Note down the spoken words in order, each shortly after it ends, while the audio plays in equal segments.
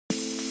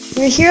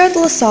We're here at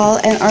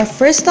LaSalle and our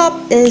first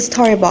stop is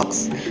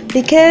Starbucks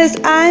because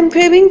I'm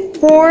craving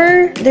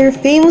for their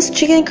famous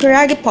chicken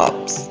karaage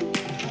pops.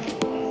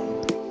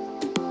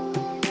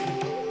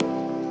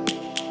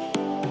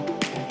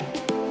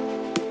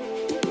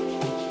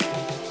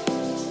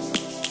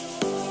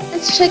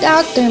 Let's check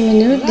out their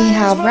menu. They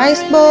have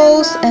rice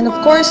bowls and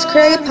of course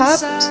karaage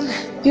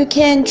pops. You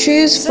can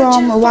choose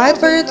from a wide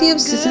variety of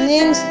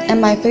seasonings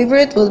and my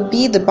favorite will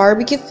be the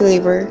barbecue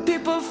flavor.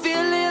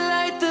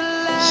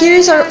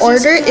 Here's our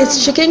order.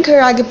 It's chicken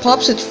karaage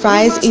pops with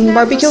fries in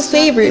barbecue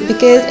flavor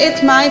because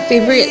it's my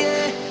favorite.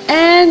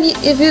 And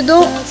if you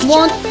don't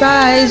want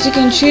fries, you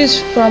can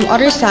choose from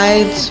other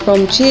sides,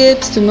 from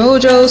chips to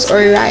mojos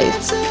or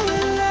rice.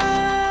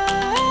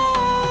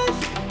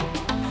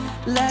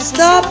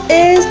 Stop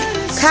is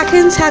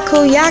Kraken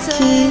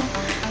Takoyaki.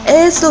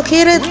 It's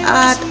located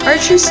at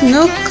Archer's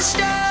Nook.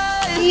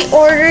 We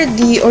ordered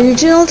the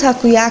original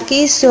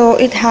takoyaki, so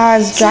it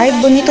has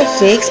dried bonito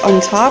flakes on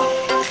top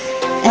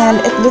and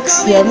it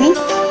looks yummy.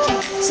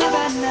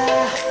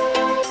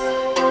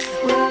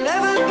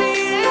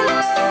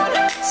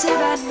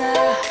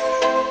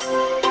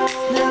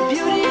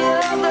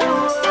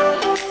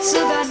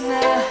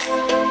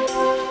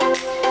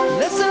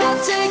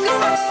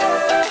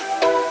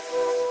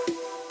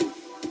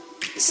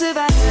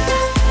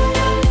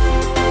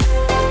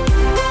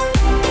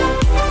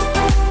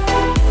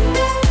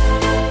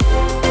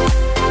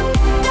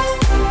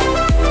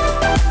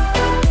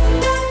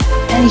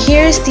 And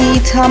here's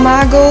the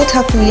tamago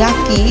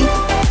takoyaki,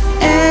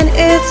 and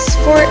it's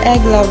for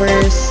egg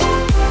lovers.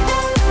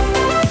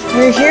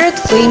 We're here at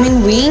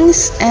Flaming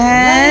Wings,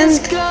 and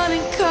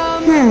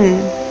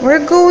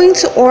we're going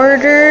to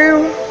order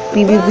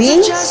maybe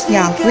wings,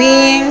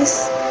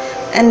 wings,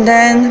 and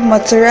then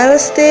mozzarella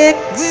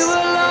sticks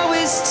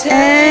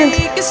and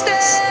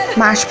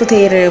mashed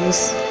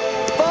potatoes.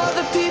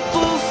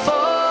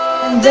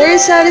 I'm very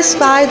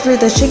satisfied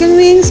with the chicken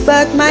wings,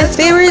 but my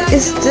favorite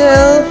is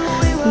still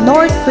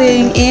North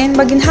Wing in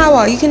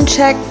Maginhawa. You can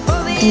check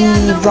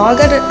the vlog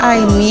that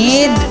I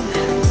made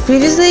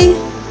previously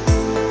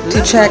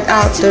to check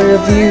out the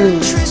review.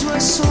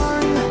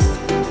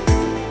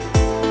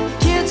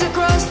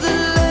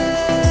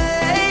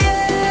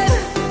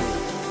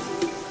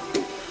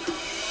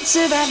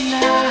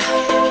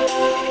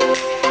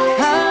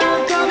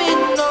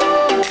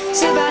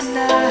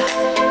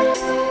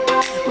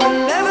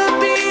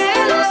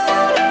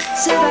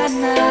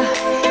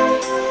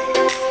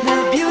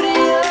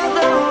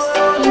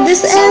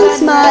 This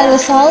ends my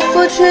LaSalle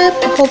food trip.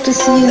 I hope to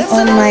see you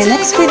on my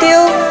next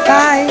video.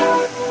 Bye!